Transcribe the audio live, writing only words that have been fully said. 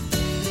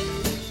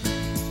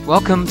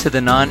Welcome to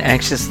the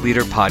Non-Anxious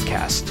Leader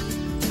Podcast.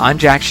 I'm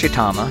Jack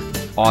Shitama,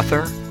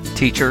 author,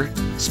 teacher,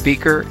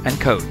 speaker, and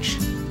coach.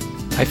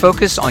 I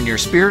focus on your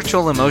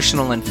spiritual,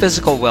 emotional, and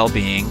physical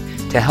well-being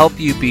to help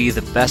you be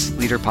the best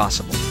leader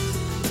possible.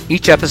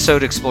 Each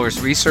episode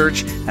explores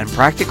research and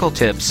practical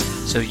tips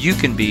so you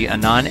can be a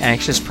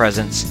non-anxious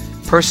presence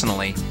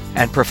personally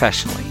and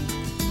professionally.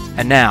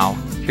 And now,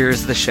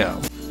 here's the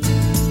show.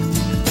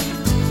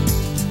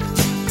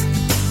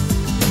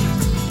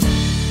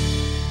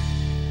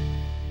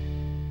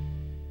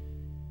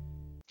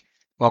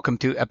 Welcome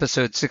to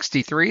episode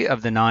 63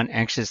 of the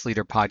Non-Anxious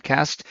Leader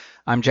Podcast.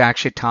 I'm Jack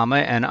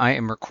Shitama, and I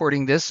am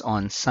recording this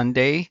on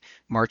Sunday,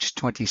 March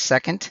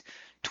 22nd,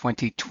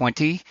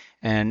 2020.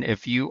 And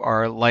if you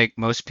are like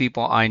most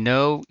people I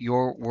know,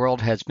 your world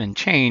has been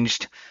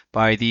changed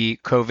by the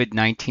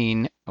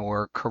COVID-19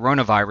 or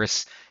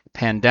coronavirus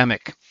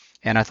pandemic.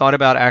 And I thought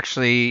about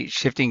actually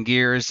shifting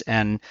gears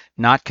and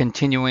not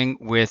continuing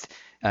with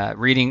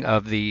reading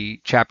of the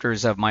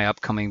chapters of my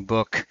upcoming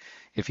book.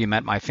 If you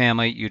met my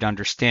family, you'd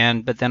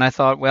understand. But then I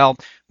thought, well,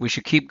 we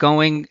should keep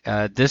going.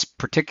 This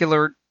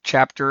particular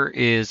chapter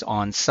is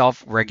on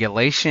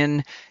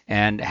self-regulation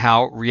and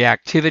how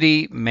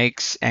reactivity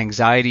makes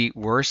anxiety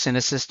worse in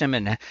a system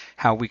and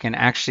how we can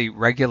actually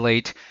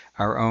regulate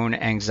our own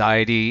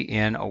anxiety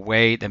in a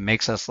way that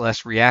makes us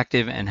less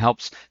reactive and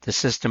helps the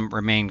system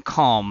remain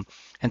calm.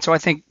 And so I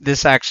think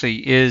this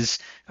actually is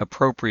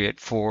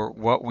appropriate for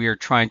what we are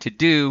trying to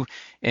do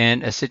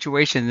in a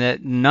situation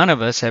that none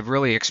of us have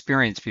really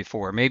experienced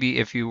before. Maybe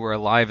if you were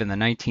alive in the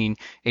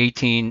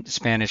 1918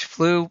 Spanish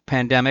flu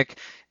pandemic,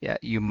 yeah,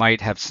 you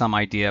might have some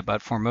idea,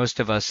 but for most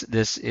of us,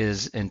 this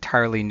is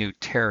entirely new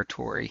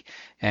territory.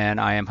 And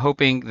I am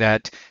hoping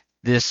that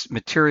this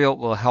material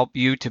will help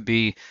you to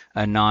be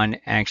a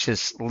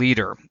non-anxious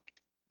leader.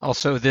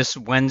 Also, this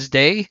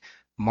Wednesday,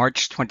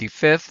 March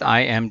 25th,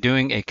 I am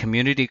doing a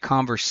community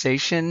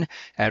conversation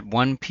at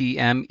 1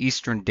 p.m.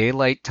 Eastern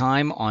Daylight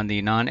Time on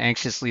the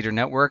Non-Anxious Leader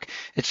Network.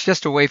 It's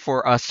just a way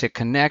for us to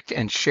connect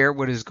and share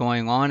what is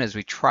going on as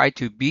we try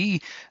to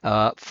be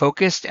a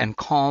focused and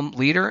calm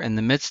leader in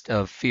the midst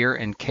of fear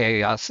and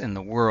chaos in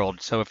the world.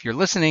 So if you're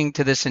listening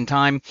to this in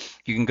time,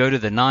 you can go to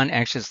the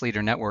Non-Anxious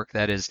Leader Network.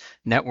 That is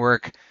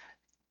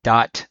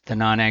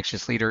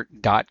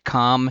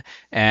network.thenonanxiousleader.com,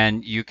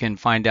 and you can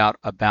find out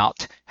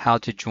about how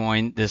to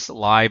join this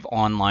live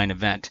online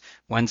event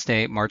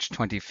Wednesday, March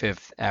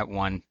 25th at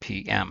 1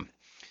 p.m.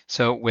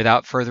 So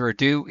without further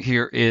ado,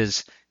 here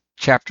is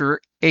chapter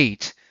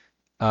 8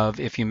 of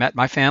If You Met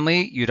My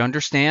Family, You'd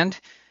Understand.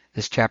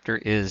 This chapter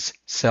is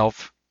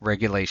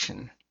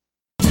self-regulation.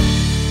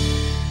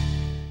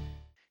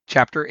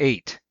 Chapter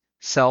 8,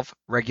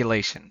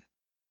 self-regulation.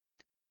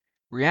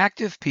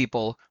 Reactive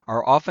people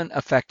are often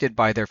affected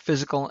by their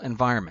physical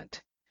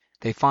environment.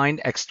 They find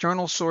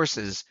external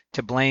sources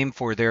to blame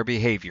for their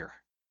behavior.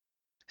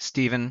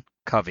 Stephen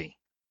Covey.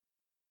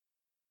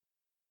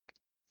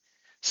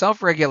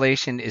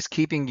 Self-regulation is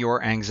keeping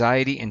your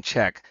anxiety in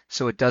check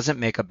so it doesn't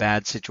make a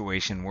bad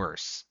situation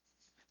worse.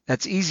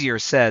 That's easier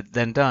said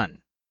than done.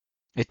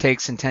 It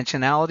takes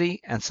intentionality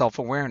and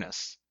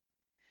self-awareness.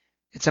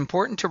 It's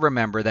important to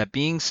remember that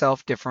being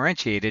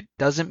self-differentiated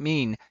doesn't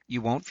mean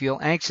you won't feel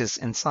anxious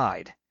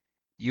inside.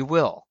 You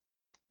will.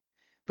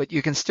 But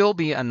you can still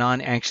be a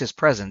non-anxious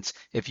presence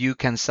if you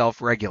can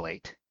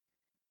self-regulate.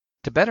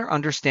 To better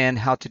understand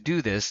how to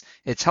do this,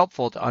 it's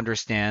helpful to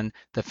understand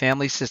the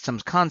family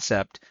systems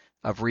concept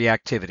of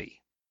reactivity.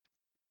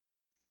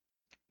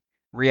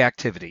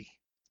 Reactivity.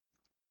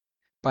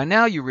 By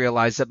now you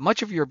realize that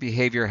much of your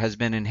behavior has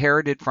been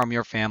inherited from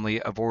your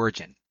family of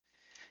origin.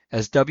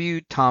 As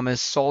W.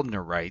 Thomas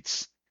Soldner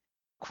writes,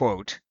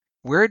 quote,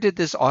 "Where did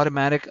this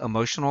automatic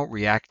emotional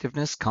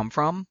reactiveness come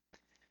from?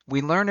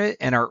 We learn it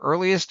in our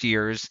earliest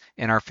years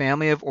in our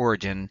family of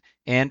origin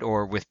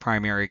and/or with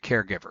primary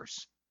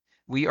caregivers.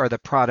 We are the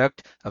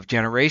product of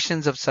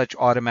generations of such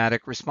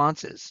automatic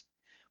responses.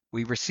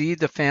 We receive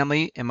the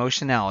family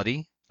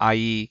emotionality,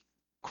 i.e.,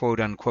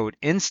 quote-unquote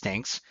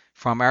instincts,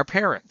 from our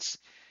parents,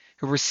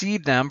 who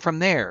received them from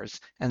theirs,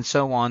 and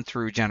so on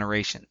through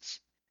generations.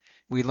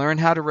 We learn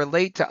how to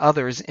relate to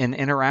others in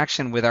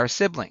interaction with our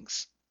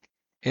siblings.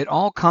 It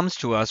all comes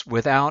to us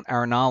without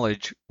our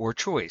knowledge or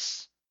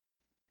choice.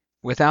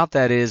 Without,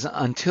 that is,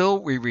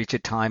 until we reach a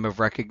time of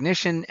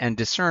recognition and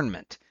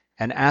discernment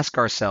and ask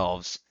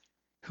ourselves,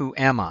 who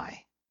am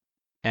I?"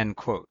 End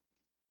quote.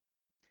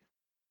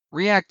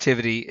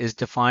 Reactivity is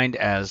defined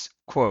as,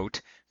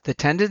 quote, "the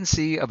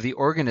tendency of the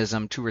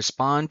organism to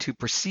respond to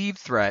perceived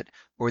threat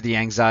or the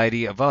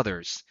anxiety of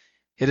others.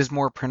 It is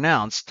more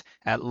pronounced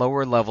at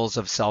lower levels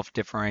of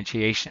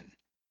self-differentiation."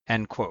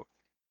 End quote.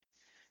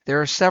 There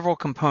are several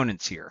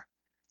components here.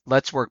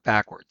 Let's work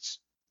backwards.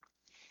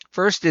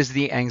 First is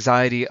the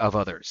anxiety of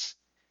others.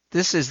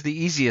 This is the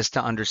easiest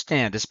to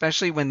understand,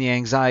 especially when the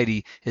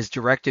anxiety is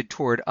directed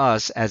toward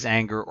us as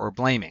anger or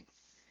blaming.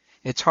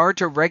 It's hard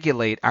to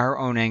regulate our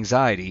own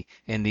anxiety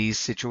in these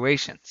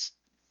situations.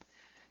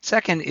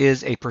 Second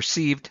is a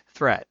perceived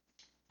threat.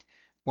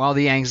 While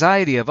the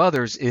anxiety of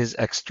others is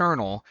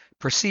external,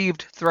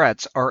 perceived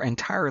threats are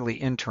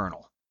entirely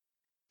internal.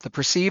 The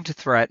perceived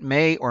threat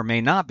may or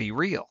may not be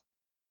real.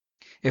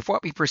 If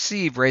what we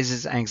perceive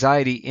raises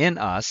anxiety in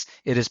us,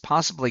 it is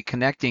possibly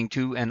connecting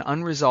to an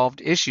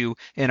unresolved issue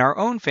in our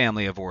own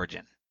family of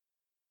origin.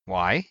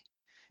 Why?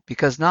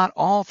 Because not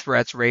all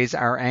threats raise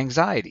our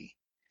anxiety.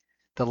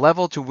 The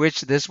level to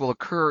which this will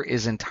occur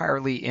is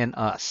entirely in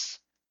us.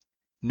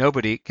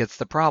 Nobody gets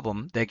the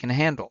problem they can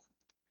handle.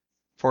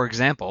 For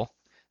example,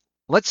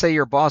 let's say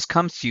your boss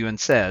comes to you and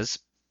says,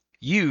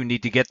 "You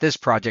need to get this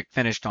project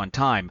finished on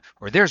time,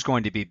 or there's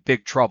going to be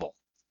big trouble."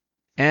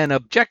 An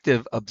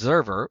objective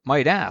observer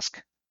might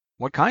ask,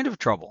 "What kind of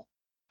trouble?"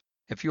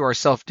 If you are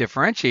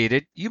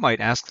self-differentiated, you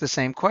might ask the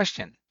same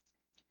question.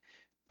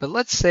 But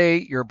let's say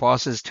your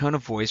boss's tone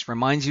of voice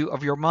reminds you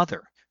of your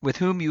mother, with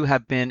whom you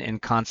have been in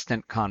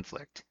constant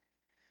conflict.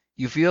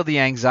 You feel the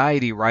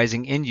anxiety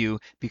rising in you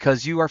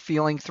because you are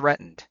feeling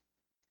threatened.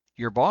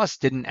 Your boss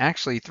didn't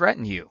actually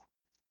threaten you.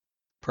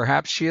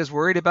 Perhaps she is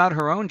worried about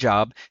her own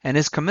job and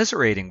is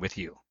commiserating with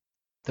you.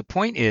 The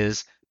point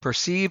is,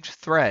 perceived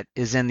threat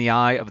is in the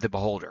eye of the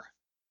beholder.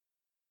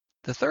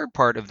 The third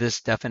part of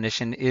this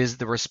definition is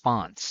the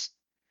response.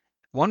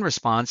 One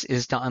response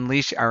is to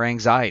unleash our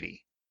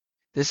anxiety.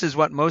 This is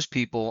what most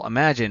people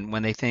imagine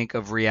when they think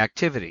of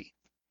reactivity.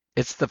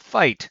 It's the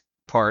fight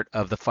part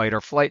of the fight or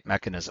flight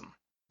mechanism.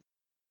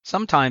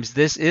 Sometimes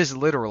this is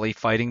literally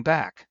fighting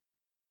back.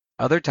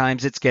 Other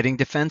times it's getting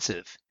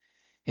defensive.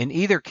 In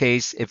either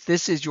case, if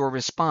this is your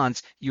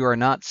response, you are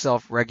not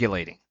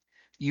self-regulating.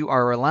 You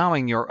are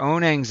allowing your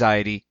own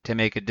anxiety to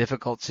make a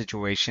difficult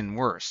situation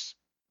worse.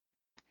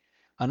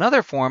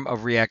 Another form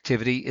of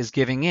reactivity is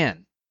giving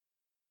in.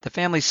 The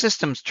family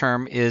systems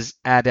term is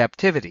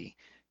adaptivity,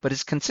 but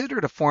it's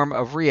considered a form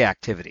of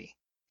reactivity.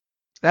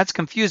 That's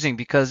confusing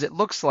because it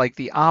looks like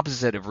the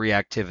opposite of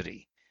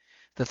reactivity.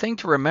 The thing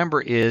to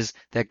remember is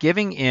that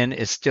giving in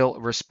is still a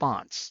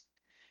response.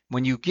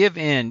 When you give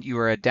in, you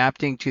are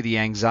adapting to the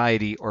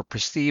anxiety or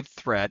perceived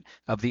threat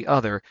of the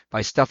other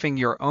by stuffing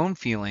your own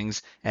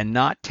feelings and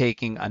not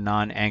taking a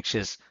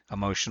non-anxious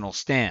emotional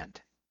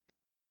stand.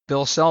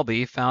 Bill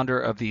Selby, founder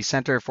of the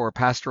Center for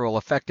Pastoral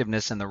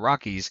Effectiveness in the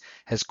Rockies,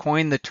 has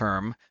coined the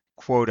term,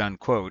 quote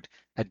unquote,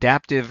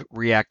 adaptive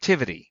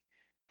reactivity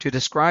to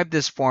describe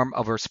this form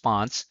of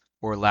response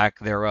or lack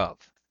thereof.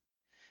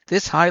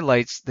 This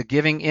highlights the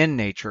giving in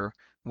nature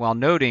while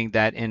noting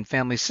that in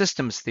family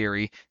systems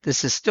theory,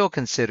 this is still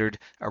considered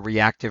a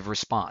reactive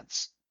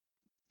response.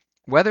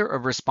 Whether a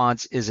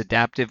response is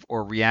adaptive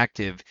or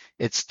reactive,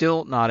 it's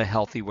still not a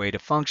healthy way to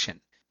function.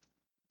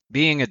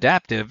 Being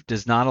adaptive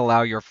does not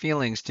allow your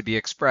feelings to be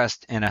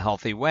expressed in a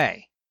healthy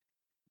way.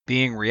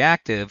 Being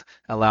reactive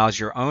allows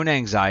your own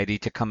anxiety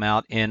to come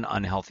out in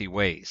unhealthy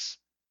ways.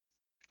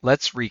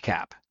 Let's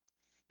recap.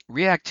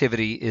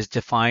 Reactivity is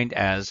defined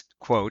as,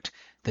 quote,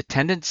 the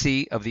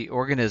tendency of the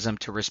organism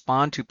to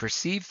respond to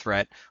perceived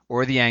threat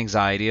or the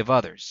anxiety of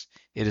others.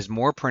 It is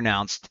more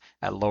pronounced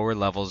at lower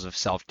levels of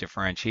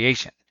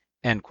self-differentiation,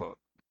 end quote.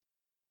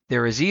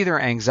 There is either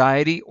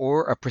anxiety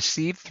or a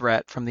perceived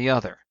threat from the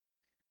other.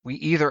 We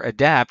either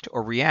adapt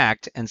or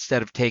react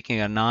instead of taking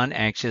a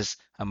non-anxious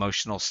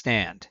emotional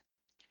stand.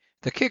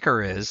 The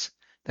kicker is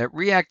that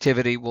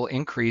reactivity will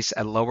increase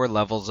at lower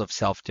levels of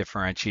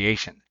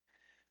self-differentiation.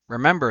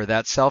 Remember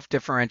that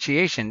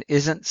self-differentiation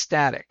isn't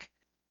static.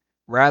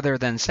 Rather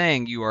than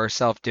saying you are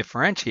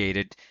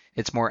self-differentiated,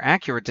 it's more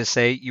accurate to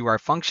say you are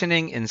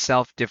functioning in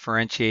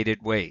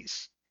self-differentiated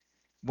ways.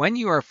 When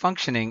you are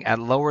functioning at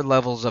lower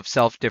levels of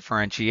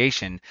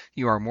self-differentiation,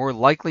 you are more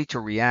likely to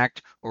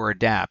react or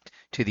adapt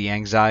to the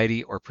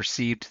anxiety or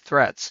perceived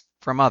threats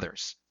from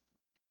others.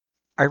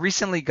 I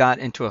recently got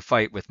into a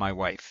fight with my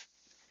wife.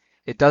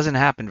 It doesn't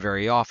happen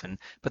very often,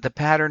 but the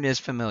pattern is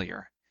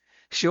familiar.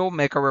 She'll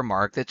make a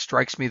remark that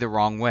strikes me the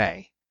wrong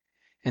way.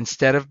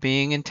 Instead of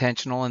being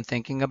intentional and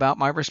thinking about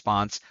my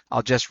response,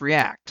 I'll just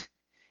react.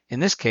 In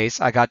this case,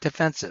 I got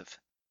defensive.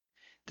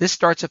 This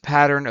starts a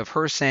pattern of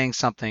her saying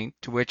something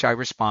to which I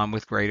respond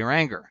with greater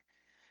anger.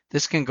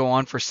 This can go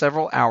on for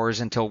several hours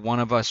until one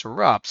of us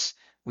erupts,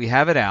 we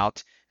have it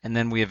out, and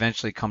then we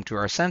eventually come to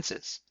our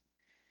senses.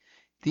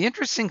 The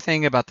interesting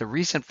thing about the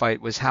recent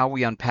fight was how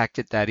we unpacked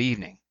it that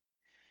evening.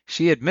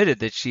 She admitted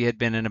that she had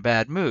been in a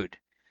bad mood.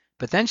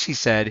 But then she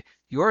said,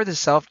 "You're the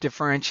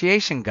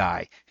self-differentiation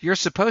guy. You're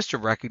supposed to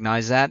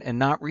recognize that and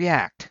not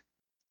react."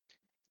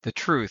 The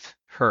truth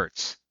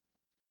hurts.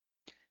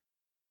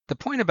 The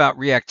point about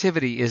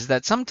reactivity is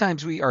that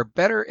sometimes we are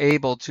better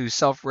able to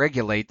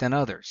self-regulate than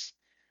others.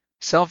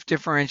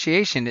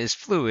 Self-differentiation is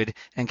fluid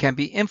and can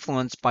be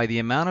influenced by the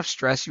amount of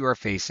stress you are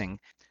facing,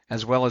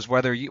 as well as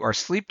whether you are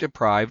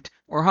sleep-deprived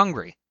or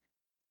hungry.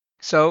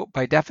 So,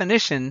 by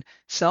definition,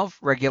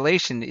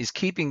 self-regulation is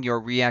keeping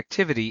your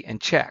reactivity in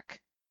check.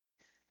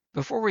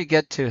 Before we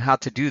get to how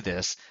to do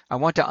this, I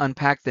want to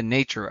unpack the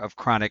nature of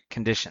chronic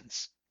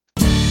conditions.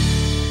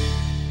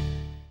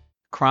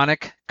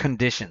 Chronic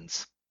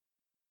conditions.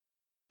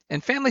 In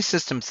family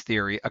systems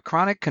theory, a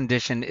chronic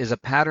condition is a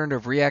pattern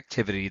of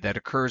reactivity that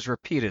occurs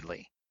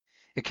repeatedly.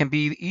 It can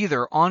be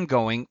either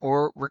ongoing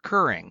or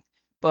recurring,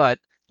 but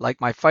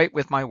like my fight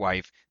with my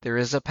wife, there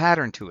is a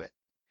pattern to it.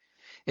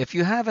 If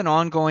you have an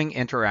ongoing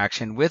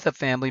interaction with a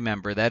family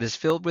member that is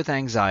filled with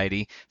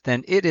anxiety,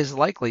 then it is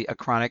likely a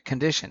chronic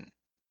condition.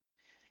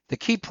 The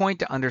key point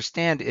to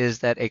understand is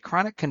that a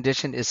chronic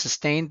condition is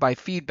sustained by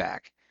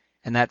feedback,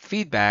 and that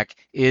feedback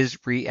is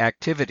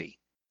reactivity.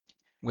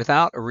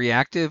 Without a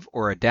reactive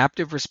or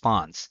adaptive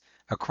response,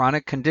 a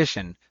chronic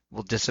condition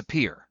will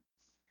disappear.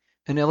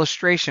 An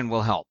illustration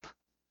will help.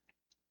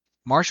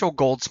 Marshall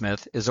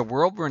Goldsmith is a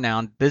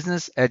world-renowned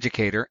business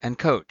educator and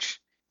coach.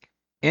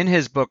 In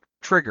his book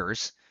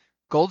Triggers,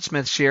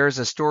 Goldsmith shares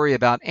a story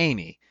about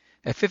Amy,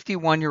 a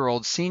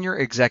 51-year-old senior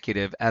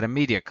executive at a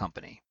media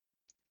company.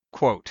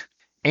 Quote,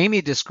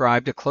 Amy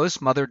described a close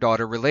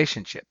mother-daughter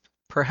relationship,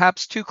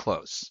 perhaps too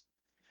close.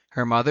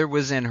 Her mother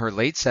was in her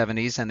late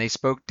 70s and they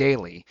spoke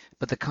daily,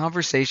 but the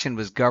conversation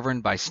was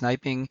governed by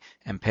sniping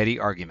and petty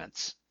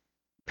arguments.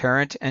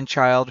 Parent and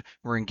child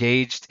were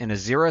engaged in a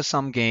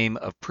zero-sum game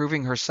of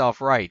proving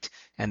herself right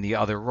and the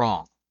other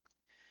wrong.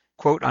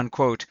 Quote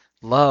unquote,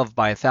 love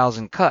by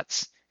 1,000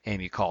 cuts,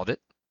 Amy called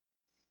it.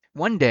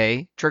 One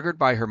day, triggered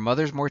by her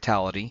mother's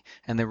mortality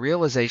and the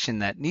realization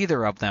that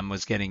neither of them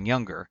was getting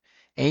younger,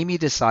 Amy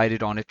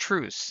decided on a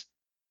truce.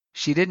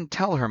 She didn't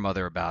tell her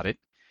mother about it.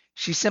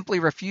 She simply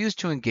refused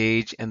to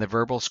engage in the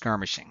verbal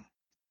skirmishing.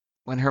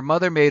 When her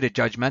mother made a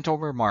judgmental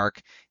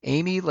remark,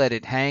 Amy let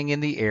it hang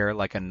in the air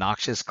like a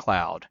noxious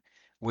cloud,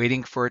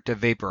 waiting for it to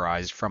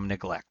vaporize from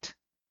neglect.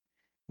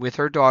 With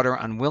her daughter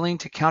unwilling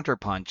to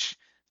counterpunch,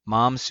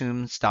 Mom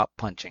soon stopped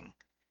punching,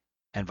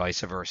 and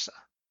vice versa.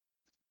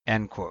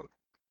 End quote.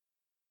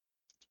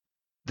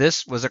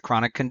 This was a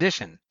chronic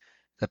condition.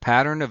 The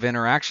pattern of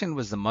interaction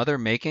was the mother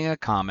making a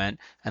comment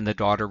and the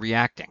daughter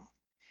reacting.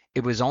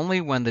 It was only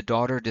when the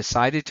daughter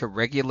decided to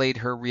regulate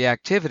her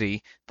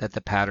reactivity that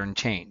the pattern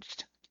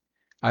changed.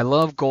 I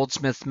love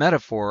Goldsmith's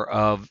metaphor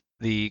of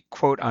the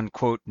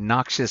quote-unquote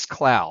noxious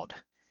cloud.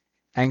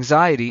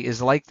 Anxiety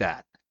is like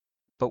that,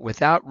 but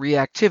without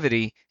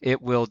reactivity,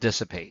 it will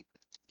dissipate.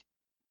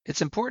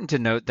 It's important to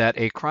note that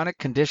a chronic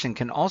condition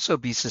can also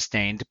be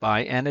sustained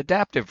by an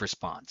adaptive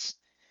response.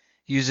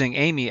 Using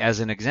Amy as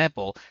an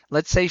example,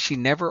 let's say she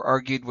never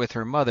argued with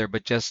her mother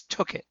but just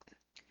took it.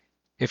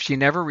 If she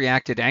never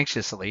reacted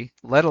anxiously,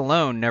 let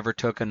alone never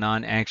took a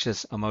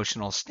non-anxious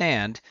emotional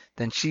stand,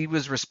 then she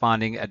was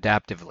responding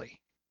adaptively.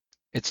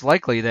 It's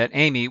likely that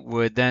Amy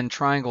would then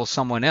triangle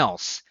someone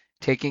else,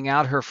 taking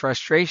out her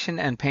frustration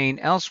and pain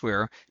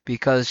elsewhere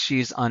because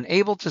she's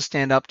unable to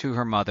stand up to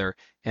her mother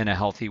in a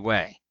healthy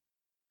way.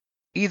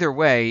 Either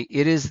way,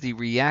 it is the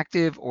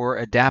reactive or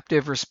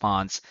adaptive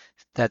response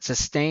that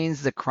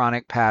sustains the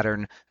chronic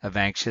pattern of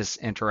anxious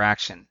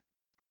interaction.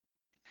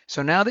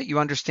 So now that you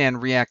understand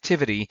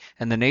reactivity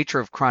and the nature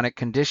of chronic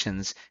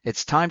conditions,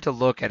 it's time to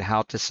look at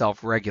how to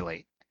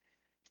self-regulate.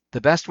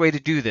 The best way to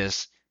do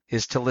this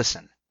is to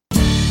listen.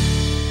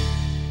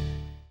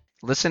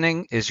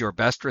 Listening is your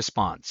best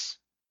response.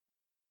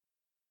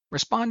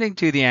 Responding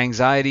to the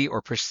anxiety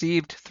or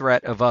perceived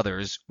threat of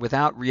others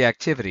without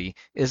reactivity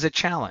is a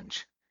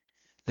challenge.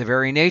 The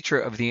very nature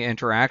of the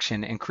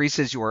interaction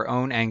increases your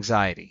own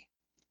anxiety.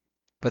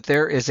 But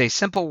there is a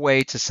simple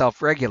way to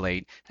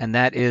self-regulate, and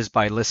that is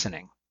by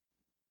listening.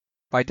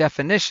 By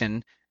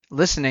definition,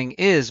 listening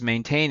is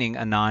maintaining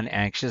a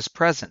non-anxious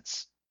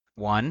presence.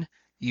 1.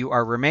 You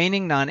are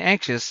remaining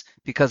non-anxious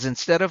because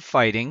instead of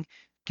fighting,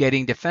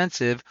 getting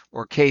defensive,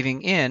 or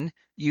caving in,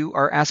 you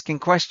are asking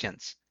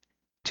questions.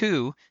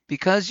 2.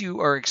 Because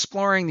you are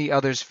exploring the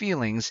other's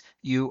feelings,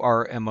 you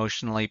are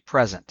emotionally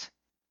present.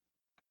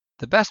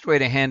 The best way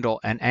to handle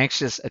an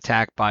anxious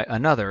attack by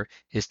another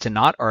is to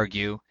not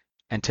argue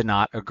and to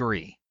not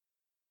agree.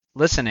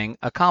 Listening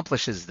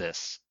accomplishes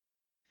this.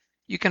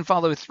 You can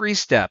follow 3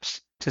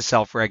 steps to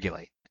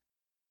self-regulate.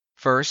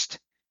 First,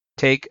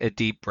 take a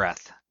deep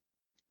breath.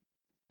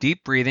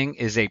 Deep breathing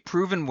is a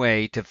proven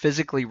way to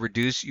physically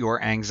reduce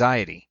your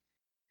anxiety.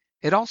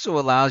 It also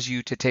allows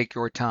you to take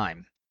your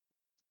time.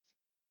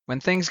 When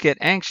things get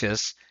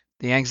anxious,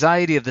 the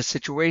anxiety of the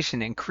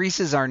situation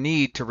increases our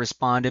need to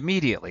respond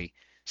immediately,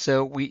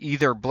 so we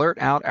either blurt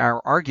out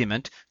our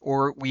argument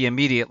or we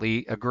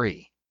immediately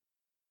agree.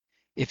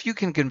 If you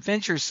can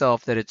convince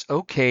yourself that it's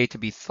okay to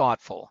be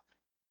thoughtful,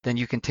 then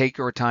you can take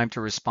your time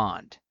to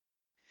respond.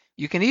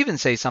 You can even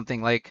say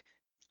something like,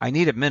 I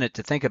need a minute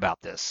to think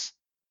about this.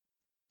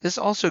 This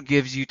also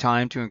gives you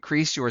time to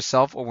increase your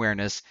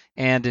self-awareness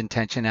and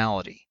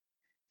intentionality.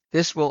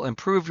 This will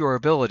improve your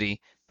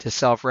ability to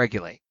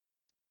self-regulate.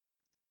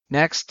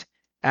 Next,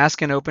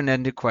 ask an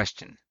open-ended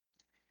question.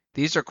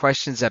 These are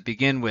questions that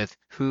begin with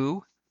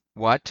who,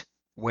 what,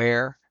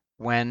 where,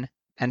 when,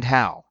 and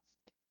how.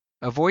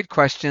 Avoid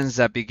questions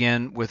that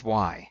begin with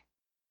why.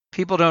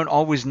 People don't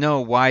always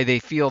know why they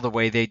feel the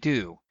way they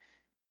do,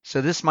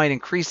 so this might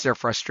increase their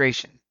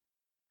frustration.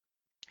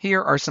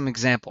 Here are some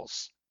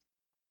examples.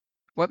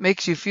 What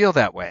makes you feel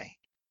that way?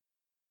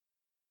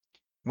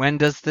 When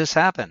does this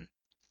happen?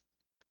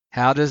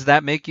 How does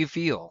that make you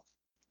feel?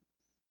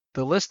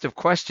 The list of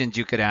questions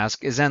you could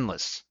ask is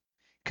endless.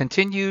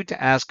 Continue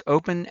to ask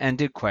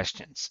open-ended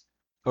questions.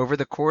 Over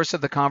the course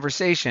of the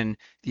conversation,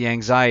 the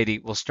anxiety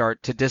will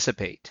start to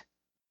dissipate.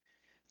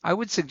 I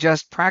would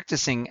suggest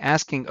practicing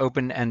asking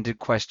open-ended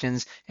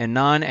questions in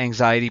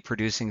non-anxiety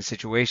producing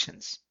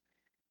situations.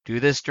 Do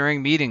this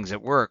during meetings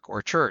at work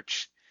or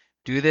church.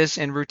 Do this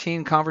in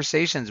routine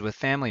conversations with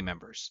family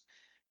members.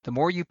 The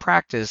more you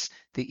practice,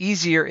 the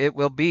easier it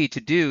will be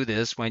to do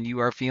this when you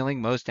are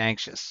feeling most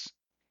anxious.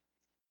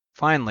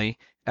 Finally,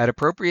 at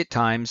appropriate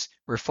times,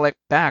 reflect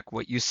back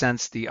what you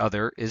sense the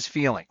other is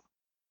feeling.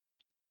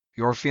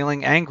 You're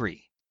feeling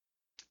angry.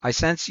 I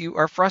sense you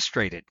are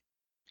frustrated.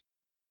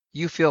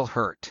 You feel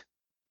hurt.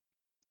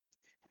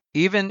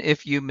 Even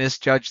if you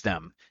misjudge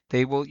them,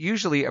 they will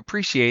usually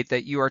appreciate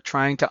that you are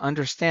trying to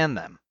understand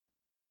them.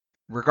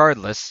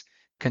 Regardless,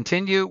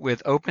 continue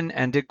with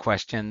open-ended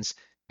questions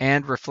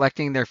and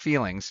reflecting their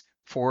feelings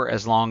for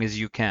as long as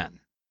you can.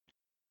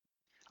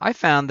 I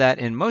found that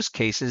in most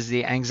cases,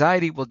 the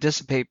anxiety will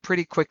dissipate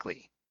pretty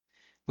quickly.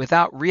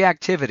 Without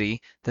reactivity,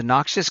 the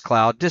noxious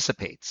cloud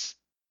dissipates.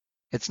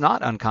 It's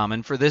not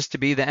uncommon for this to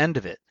be the end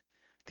of it.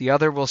 The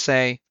other will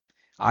say,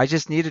 "I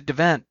just needed to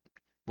vent,"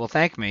 will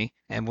thank me,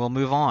 and we'll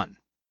move on.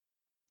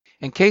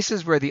 In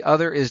cases where the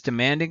other is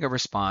demanding a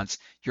response,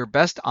 your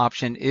best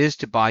option is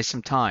to buy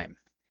some time.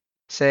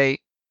 Say,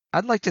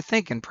 "I'd like to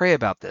think and pray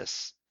about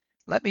this.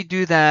 Let me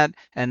do that,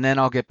 and then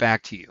I'll get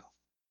back to you."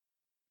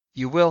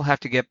 You will have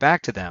to get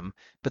back to them,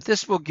 but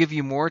this will give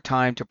you more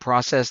time to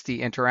process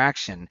the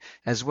interaction,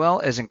 as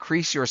well as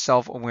increase your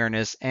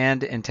self-awareness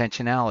and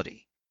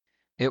intentionality.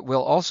 It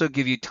will also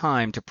give you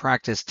time to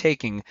practice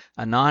taking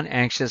a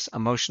non-anxious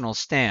emotional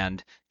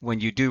stand when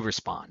you do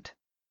respond.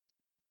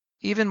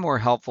 Even more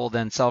helpful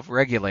than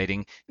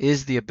self-regulating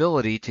is the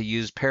ability to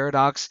use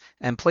paradox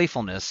and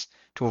playfulness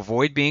to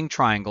avoid being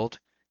triangled,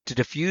 to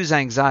diffuse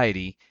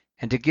anxiety,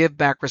 and to give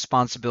back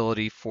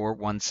responsibility for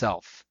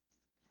oneself.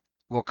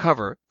 We'll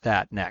cover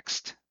that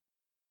next.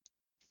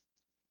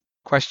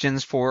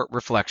 Questions for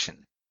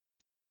reflection.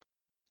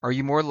 Are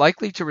you more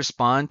likely to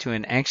respond to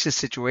an anxious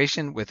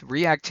situation with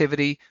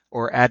reactivity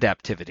or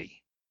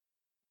adaptivity?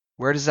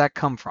 Where does that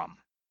come from?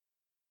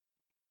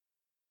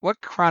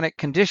 What chronic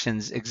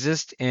conditions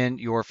exist in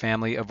your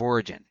family of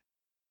origin?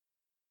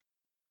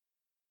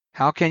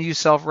 How can you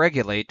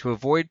self-regulate to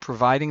avoid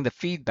providing the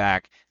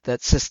feedback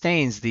that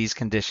sustains these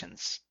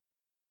conditions?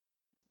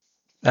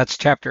 That's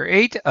chapter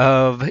 8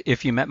 of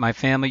If You Met My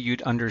Family,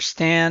 You'd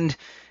Understand.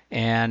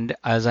 And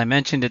as I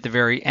mentioned at the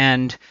very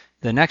end,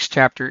 the next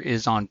chapter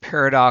is on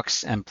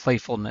paradox and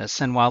playfulness.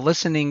 And while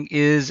listening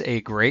is a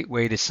great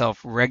way to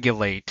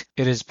self-regulate,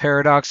 it is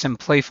paradox and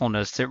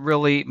playfulness that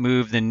really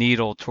move the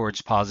needle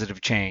towards positive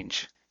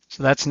change.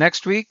 So that's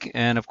next week.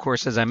 And of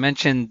course, as I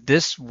mentioned,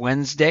 this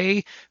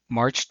Wednesday,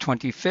 March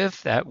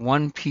 25th at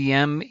 1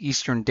 p.m.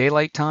 Eastern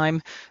Daylight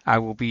Time, I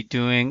will be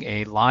doing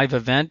a live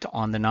event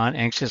on the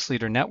Non-Anxious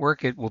Leader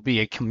Network. It will be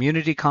a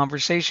community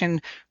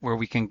conversation where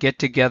we can get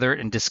together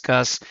and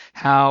discuss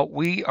how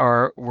we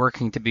are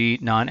working to be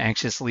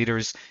non-anxious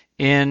leaders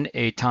in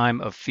a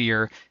time of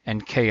fear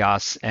and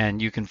chaos. And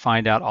you can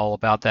find out all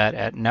about that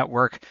at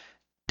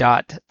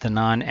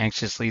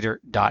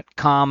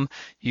network.thenonanxiousleader.com.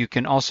 You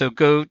can also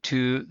go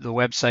to the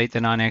website,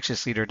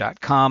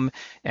 thenonanxiousleader.com,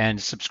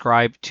 and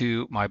subscribe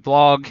to my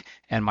blog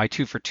and my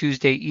 2 for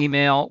Tuesday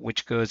email,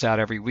 which goes out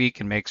every week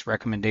and makes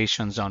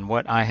recommendations on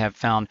what I have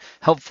found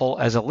helpful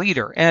as a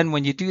leader. And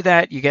when you do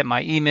that, you get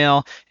my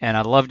email, and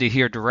I'd love to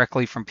hear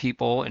directly from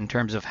people in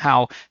terms of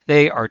how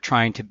they are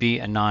trying to be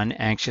a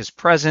non-anxious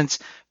presence,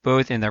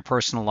 both in their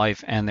personal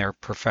life and their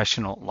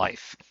professional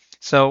life.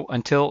 So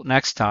until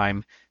next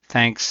time,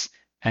 thanks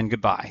and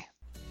goodbye.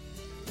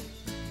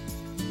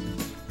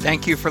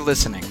 Thank you for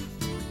listening.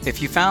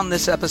 If you found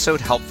this episode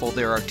helpful,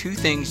 there are 2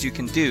 things you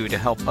can do to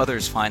help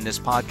others find this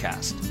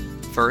podcast.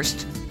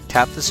 First,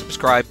 tap the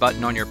subscribe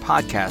button on your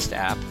podcast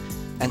app,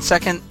 and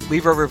second,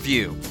 leave a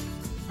review.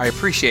 I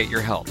appreciate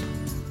your help.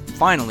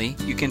 Finally,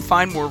 you can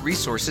find more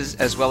resources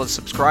as well as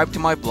subscribe to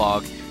my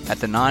blog at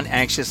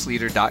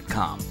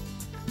thenonanxiousleader.com.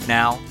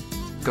 Now,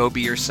 go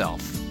be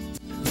yourself.